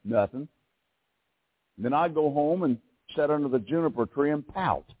happened? Nothing. Then I'd go home and sit under the juniper tree and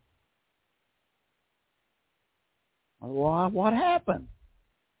pout. Well, what happened?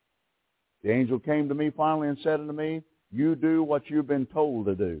 The angel came to me finally and said unto me, you do what you've been told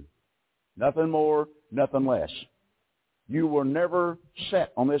to do. Nothing more, nothing less. You were never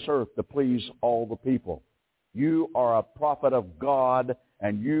set on this earth to please all the people. You are a prophet of God,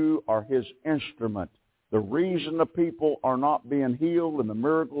 and you are His instrument. The reason the people are not being healed and the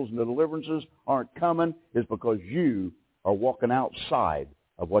miracles and the deliverances aren't coming is because you are walking outside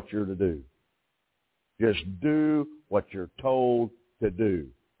of what you're to do. Just do what you're told to do.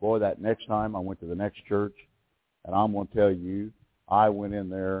 Boy, that next time I went to the next church, and I'm going to tell you, I went in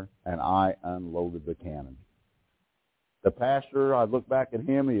there and I unloaded the cannon. The pastor, I looked back at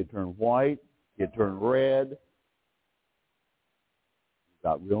him, he had turned white, he had turned red. He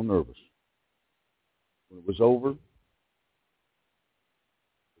got real nervous. When it was over, the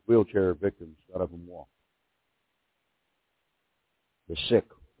wheelchair victims got up and walked. The sick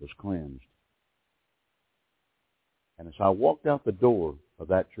was cleansed. And as I walked out the door of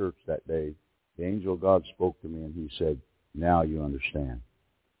that church that day, the angel of God spoke to me and he said, now you understand.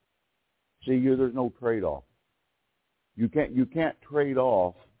 See, there's no trade-off. You can't trade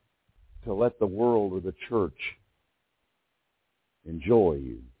off to let the world or the church enjoy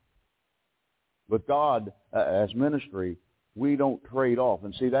you. With God, as ministry, we don't trade off.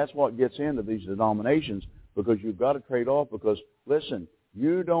 And see, that's what gets into these denominations, because you've got to trade off because, listen,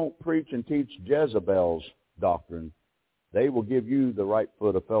 you don't preach and teach Jezebel's doctrine. They will give you the right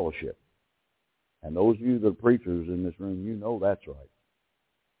foot of fellowship. And those of you that are preachers in this room, you know that's right.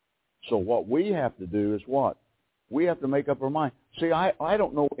 So what we have to do is what? We have to make up our mind. See, I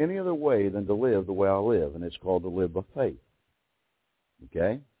don't know any other way than to live the way I live, and it's called to live by faith.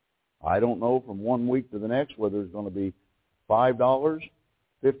 Okay? I don't know from one week to the next whether it's going to be $5,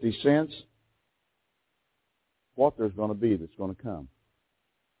 50 cents, what there's going to be that's going to come.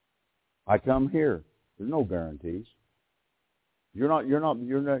 I come here. There's no guarantees.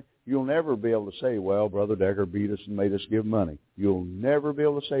 You'll never be able to say, well, Brother Deckard beat us and made us give money. You'll never be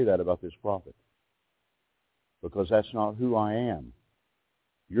able to say that about this prophet, because that's not who I am.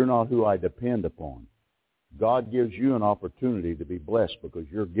 You're not who I depend upon. God gives you an opportunity to be blessed because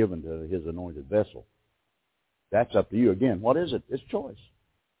you're given to His anointed vessel. That's up to you. Again, what is it? It's choice.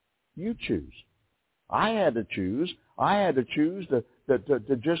 You choose. I had to choose. I had to choose to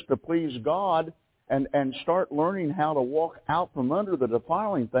just to please God and start learning how to walk out from under the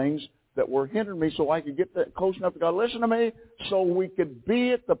defiling things that were hindering me so I could get that close enough to God. Listen to me, so we could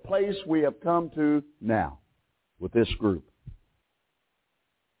be at the place we have come to now with this group.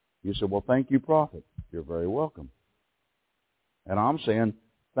 You said, well, thank you, prophet. You're very welcome. And I'm saying,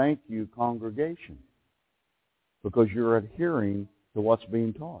 thank you, congregation, because you're adhering to what's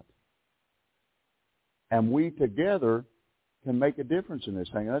being taught. And we together can make a difference in this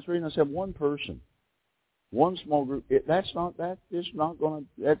thing. And that's the reason I said one person, one small group. That's not going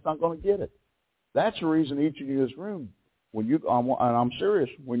to get it. That's the reason each of you in this room, and I'm serious,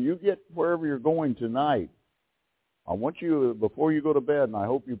 when you get wherever you're going tonight, I want you, before you go to bed, and I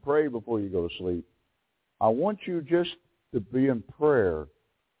hope you pray before you go to sleep, I want you just to be in prayer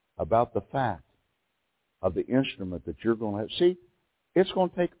about the fact of the instrument that you're going to have. See, it's going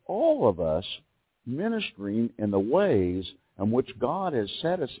to take all of us ministering in the ways in which God has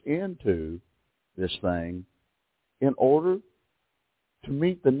set us into this thing in order to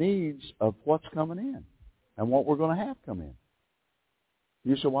meet the needs of what's coming in and what we're going to have come in.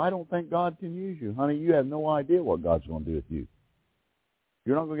 You say, well, I don't think God can use you. Honey, you have no idea what God's going to do with you.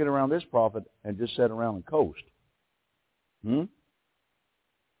 You're not going to get around this prophet and just sit around and coast. You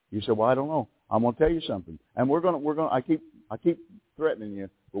say, well, I don't know. I'm going to tell you something. And I keep threatening you,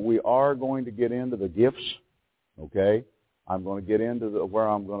 but we are going to get into the gifts, okay? I'm going to get into where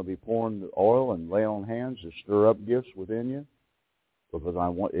I'm going to be pouring the oil and laying on hands to stir up gifts within you because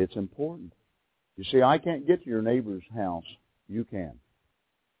it's important. You see, I can't get to your neighbor's house. You can,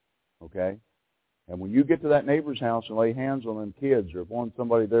 okay? And when you get to that neighbor's house and lay hands on them kids or if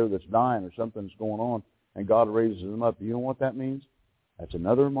somebody there that's dying or something's going on and God raises them up, you know what that means? That's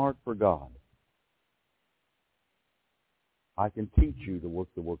another mark for God. I can teach you to work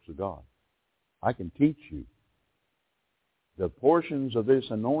the works of God. I can teach you. The portions of this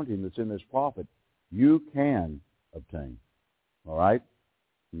anointing that's in this prophet, you can obtain. All right?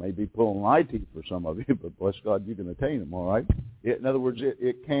 It may be pulling eye teeth for some of you, but bless God, you can attain them, all right? In other words,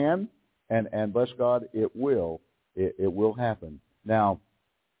 it can, and bless God, it will happen. Now,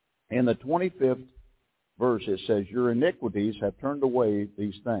 in the 25th verse, it says, your iniquities have turned away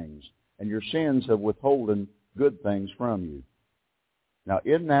these things, and your sins have withholden good things from you. Now,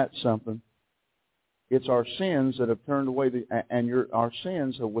 isn't that something? It's our sins that have turned away, our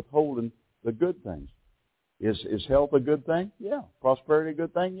sins have withholden the good things. Is health a good thing? Yeah. Prosperity a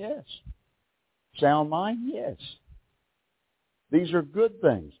good thing? Yes. Sound mind? Yes. These are good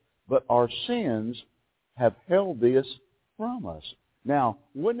things. But our sins have held this from us. Now,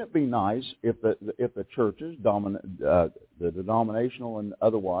 wouldn't it be nice if the churches, the denominational and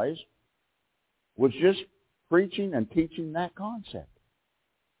otherwise, was just preaching and teaching that concept?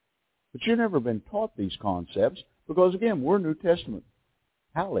 But you've never been taught these concepts because, again, we're New Testament.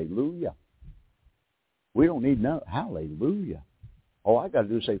 Hallelujah. We don't need no hallelujah. All I got to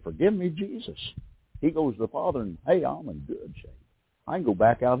do is say, forgive me, Jesus. He goes to the Father and, hey, I'm in good shape. I can go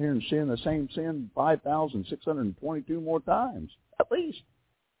back out here and sin the same sin 5,622 more times, at least.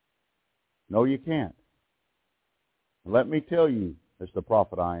 No, you can't. Let me tell you, as the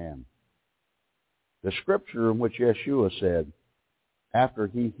prophet I am, the scripture in which Yeshua said, after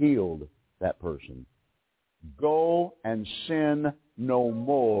he healed that person, go and sin no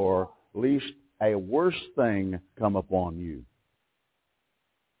more, lest a worse thing come upon you.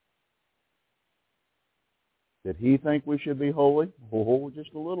 Did he think we should be holy? Oh,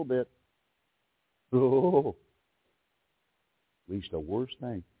 just a little bit. Oh, at least a worse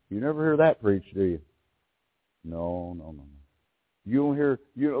thing. You never hear that preached, do you? No. You don't hear.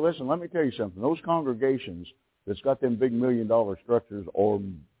 Listen, let me tell you something. Those congregations that's got them big $1 million structures, or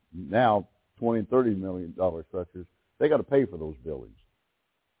now $20 and $30 million structures, they got to pay for those buildings.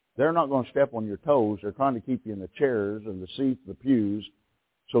 They're not going to step on your toes. They're trying to keep you in the chairs and the seats, the pews,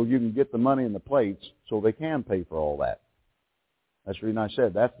 so you can get the money and the plates so they can pay for all that. That's the reason I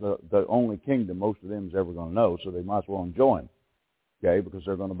said that's the only kingdom most of them is ever going to know, so they might as well enjoy them, okay, because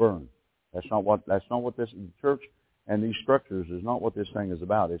they're going to burn. That's not what this church and these structures is not what this thing is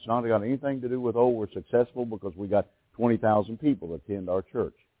about. It's not got anything to do with, we're successful because we got 20,000 people that attend our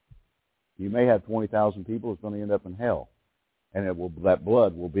church. You may have 20,000 people that's going to end up in hell. And that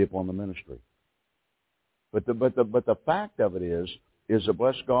blood will be upon the ministry. But the fact of it is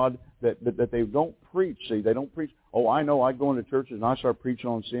bless God that they don't preach. See, they don't preach. Oh, I know. I go into churches and I start preaching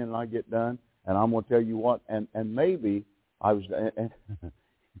on sin and I get done, and I'm going to tell you what. And maybe I was.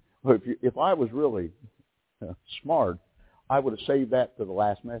 If I was really smart, I would have saved that to the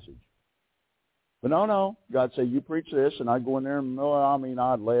last message. But no. God said, you preach this, and I'd go in there and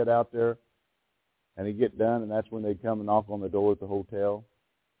I'd lay it out there. And he'd get done, and that's when they'd come and knock on the door at the hotel.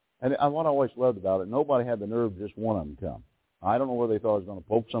 And what I always loved about it, nobody had the nerve just one of them come. I don't know whether they thought I was going to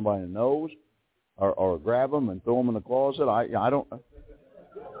poke somebody in the nose or grab them and throw them in the closet. I don't.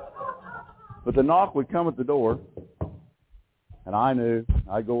 But the knock would come at the door, and I knew.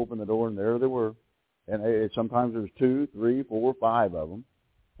 I'd go open the door, and there they were. And sometimes there was 2, 3, 4, 5 of them.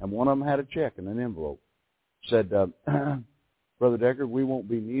 And one of them had a check in an envelope. Said, Brother Deckard, we won't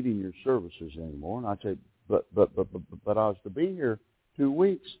be needing your services anymore. And I said, but I was to be here 2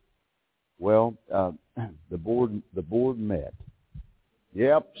 weeks. Well, the board met.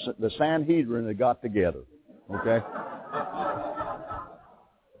 Yep, the Sanhedrin had got together. Okay.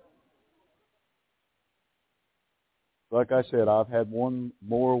 Like I said, I've had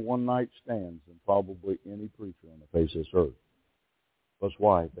more one-night stands than probably any preacher on the face of this earth. That's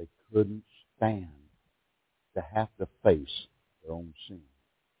why they couldn't stand to have to face their own sin.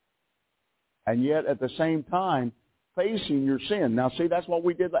 and yet at the same time facing your sin. Now, see, that's what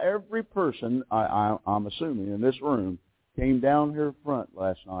we did. Every person, I'm assuming, in this room came down here front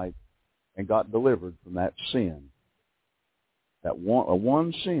last night and got delivered from that sin. That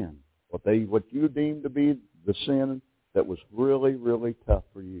one sin, what you deemed to be the sin that was really, really tough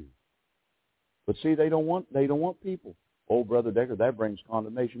for you. But see, they don't want people. Oh, Brother Deckard, that brings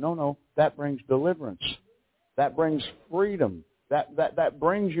condemnation. No, that brings deliverance. That brings freedom. That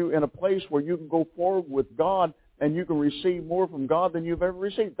brings you in a place where you can go forward with God and you can receive more from God than you've ever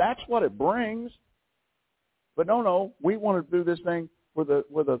received. That's what it brings. But no, we want to do this thing where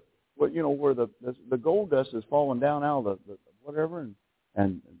the gold dust is falling down out of the whatever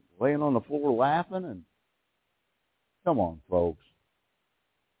and laying on the floor laughing. And come on, folks.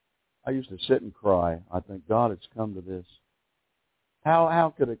 I used to sit and cry. I think, God, it's come to this.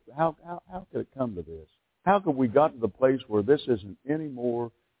 How could it come to this? How could we got to the place where this isn't any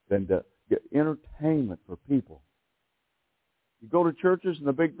more than to get entertainment for people? You go to churches and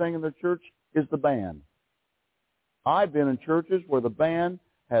the big thing in the church is the band. I've been in churches where the band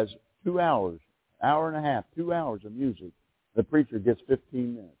has 2 hours, hour and a half, 2 hours of music. The preacher gets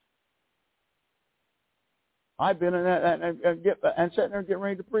 15 minutes. I've been in that and sitting there getting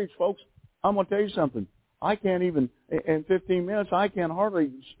ready to preach. Folks, I'm going to tell you something. I can't even, in 15 minutes, I can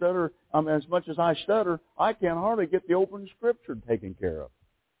hardly stutter. As much as I stutter, I can hardly get the open scripture taken care of.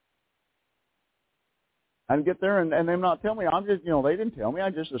 And get there and them not tell me. I'm just, they didn't tell me. I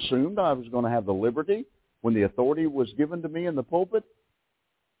just assumed I was going to have the liberty when the authority was given to me in the pulpit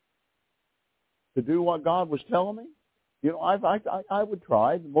to do what God was telling me. I would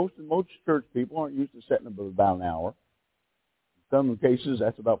try. Most church people aren't used to sitting about an hour. In some cases,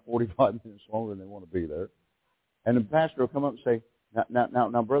 that's about 45 minutes longer than they want to be there. And the pastor will come up and say,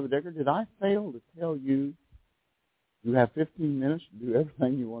 now, Brother Deckard, did I fail to tell you you have 15 minutes to do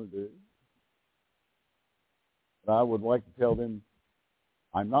everything you want to do? But I would like to tell them,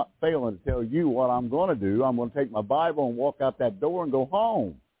 I'm not failing to tell you what I'm going to do. I'm going to take my Bible and walk out that door and go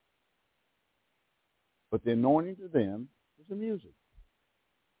home. But the anointing to them is the music.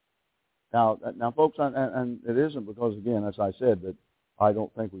 Now, folks, and it isn't because, again, as I said, that I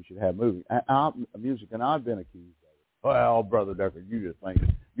don't think we should have music. And I've been accused of it. Well, Brother Deckard,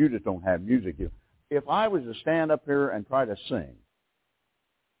 you just don't have music here. If I was to stand up here and try to sing,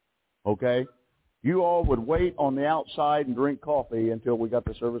 okay, you all would wait on the outside and drink coffee until we got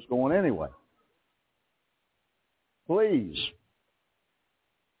the service going anyway. Please.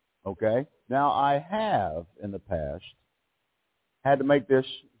 Okay? Now, I have, in the past, had to make this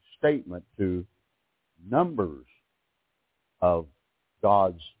statement to numbers of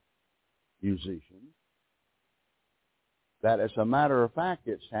God's musicians that, as a matter of fact,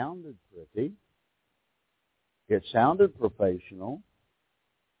 it sounded pretty. It sounded professional.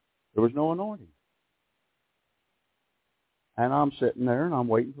 There was no anointing. And I'm sitting there, and I'm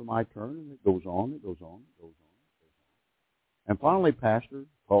waiting for my turn, and it goes on, it goes on, it goes on, it goes on. And finally, Pastor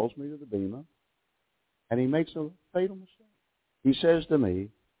calls me to the bema, and he makes a fatal mistake. He says to me,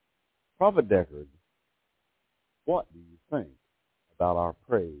 Prophet Deckard, what do you think about our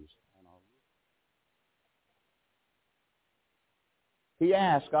praise and our worship? He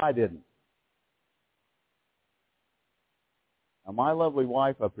asked, I didn't. Now, my lovely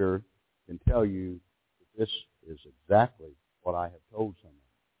wife up here can tell you that this is exactly what I have told someone.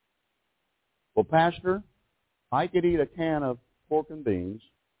 Well, Pastor, I could eat a can of pork and beans.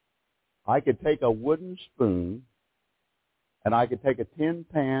 I could take a wooden spoon, and I could take a tin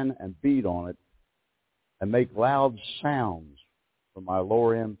pan and beat on it and make loud sounds from my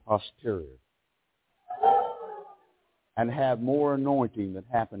lower end posterior and have more anointing that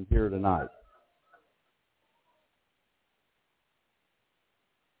happened here tonight.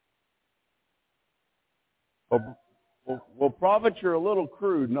 Well, Prophet, you're a little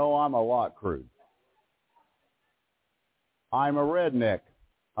crude. No, I'm a lot crude. I'm a redneck.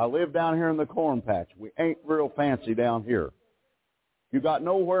 I live down here in the corn patch. We ain't real fancy down here. You got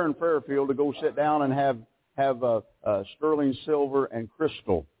nowhere in Fairfield to go sit down and have sterling silver and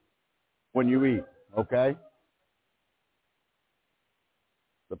crystal when you eat, okay?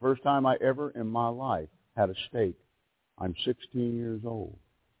 The first time I ever in my life had a steak, I'm 16 years old.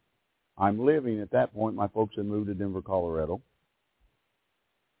 I'm living at that point. My folks had moved to Denver, Colorado.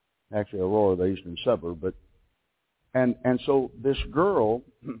 Actually, Aurora, the eastern suburb. And so this girl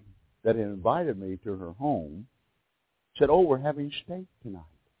that had invited me to her home said, oh, we're having steak tonight.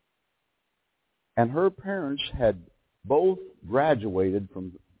 And her parents had both graduated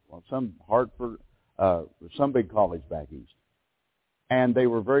from some Hartford, some big college back east. And they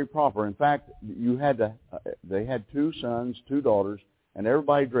were very proper. In fact, they had 2 sons, 2 daughters, and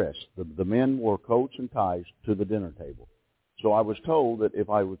everybody dressed. The men wore coats and ties to the dinner table. So I was told that if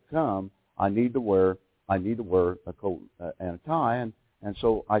I would come, I need to wear a coat and a tie. And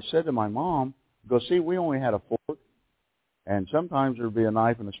so I said to my mom, go, see, we only had a fork, and sometimes there'd be a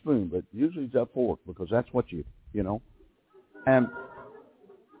knife and a spoon, but usually it's a fork because that's what you know. And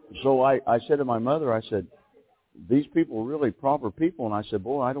so I said to my mother, I said, these people are really proper people. And I said,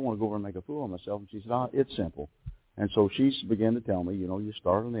 boy, I don't want to go over and make a fool of myself. And she said, it's simple. And so she began to tell me, you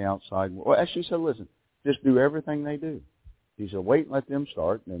start on the outside. Well, she said, listen, just do everything they do. She said, wait and let them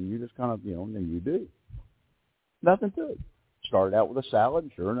start, and then you just kind of, and then you do. Nothing to it. Started out with a salad,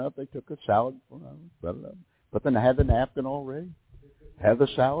 and sure enough, they took a salad. But then I had the napkin already. Had the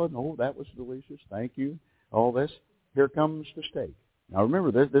salad. Oh, that was delicious. Thank you. All this. Here comes the steak. Now,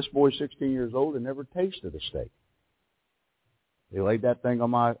 remember, this boy's 16 years old and never tasted a steak. They laid that thing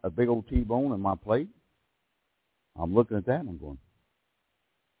on a big old T-bone on my plate. I'm looking at that, and I'm going.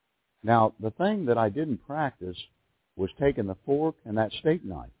 Now, the thing that I didn't practice was taking the fork and that steak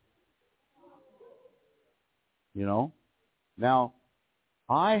knife. Now,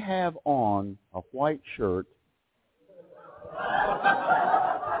 I have on a white shirt.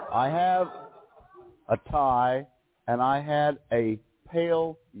 I have a tie, and I had a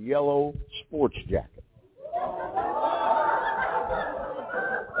pale yellow sports jacket.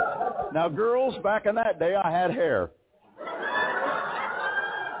 Now, girls, back in that day, I had hair.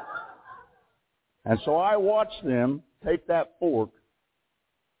 And so I watched them take that fork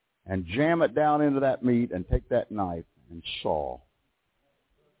and jam it down into that meat and take that knife and saw.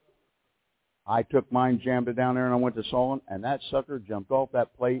 I took mine, jammed it down there, and I went to sawing, and that sucker jumped off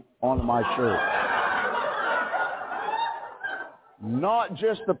that plate onto my shirt. Not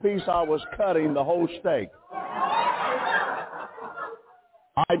just the piece I was cutting, the whole steak.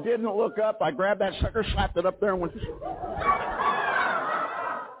 I didn't look up. I grabbed that sucker, slapped it up there, and went.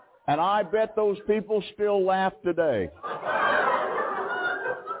 And I bet those people still laugh today.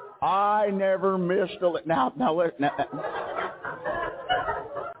 I never missed a now.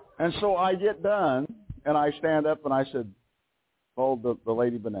 And so I get done, and I stand up, and I said, called the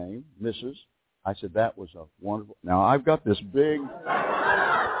lady by name, Mrs. I said, that was a wonderful. Now, I've got this big.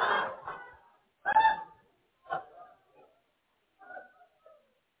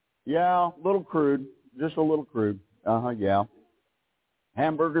 Yeah, a little crude, just a little crude. Yeah.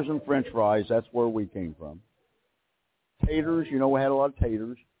 Hamburgers and French fries, that's where we came from. Taters, we had a lot of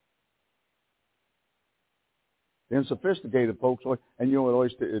taters. Then sophisticated folks, and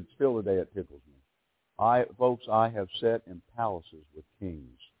it's still today it tickles me. I have sat in palaces with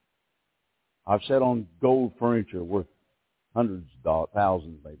kings. I've sat on gold furniture worth hundreds of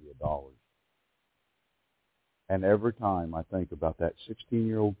thousands, maybe of dollars. And every time I think about that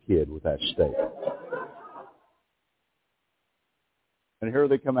 16-year-old kid with that steak. And here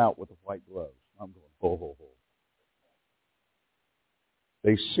they come out with the white gloves. I'm going, ho, ho, ho.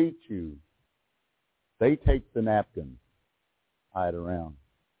 They seat you. They take the napkin, tie it around.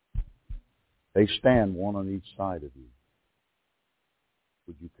 They stand one on each side of you.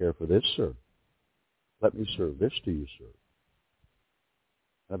 Would you care for this, sir? Let me serve this to you, sir.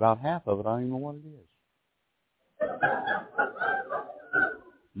 And about half of it, I don't even know what it is.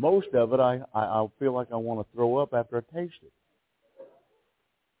 Most of it, I'll feel like I want to throw up after I taste it.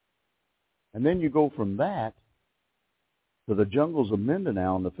 And then you go from that to the jungles of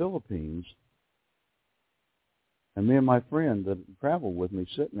Mindanao in the Philippines. And me and my friend that traveled with me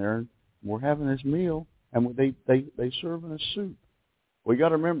sitting there, and we're having this meal, and they serving us soup. Well, you got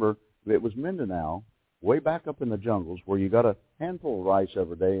to remember, it was Mindanao, way back up in the jungles, where you got a handful of rice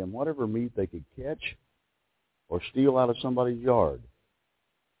every day and whatever meat they could catch or steal out of somebody's yard.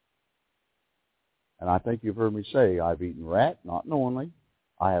 And I think you've heard me say, I've eaten rat, not knowingly.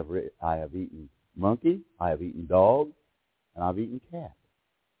 I have eaten monkey, I have eaten dog, and I've eaten cat.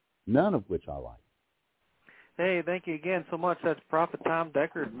 None of which I like. Hey, thank you again so much. That's Prophet Tom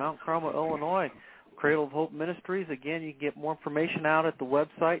Deckard, Mount Carmel, Illinois, Cradle of Hope Ministries. Again, you can get more information out at the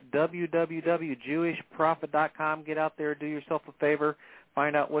website, www.jewishprophet.com. Get out there, do yourself a favor,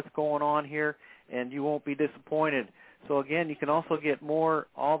 find out what's going on here, and you won't be disappointed. So, again, you can also get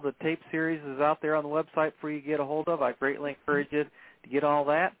all the tape series is out there on the website for you to get a hold of. I greatly encourage you to get all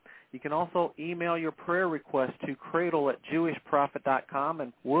that. You can also email your prayer request to cradle@jewishprophet.com,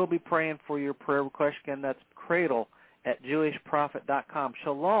 and we'll be praying for your prayer request. Again, that's cradle@jewishprophet.com.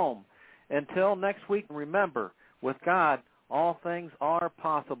 Shalom. Until next week, remember, with God, all things are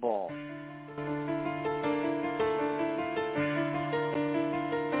possible.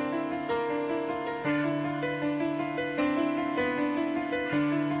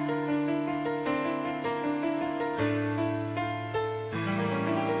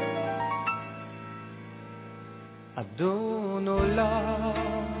 אדון עולם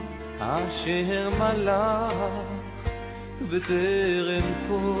אשר מלך בטרם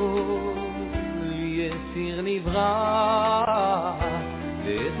כל יציר נברא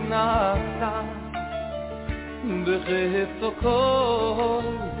ואת נעשה בחפצו כל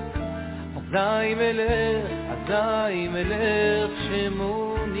אזי מלך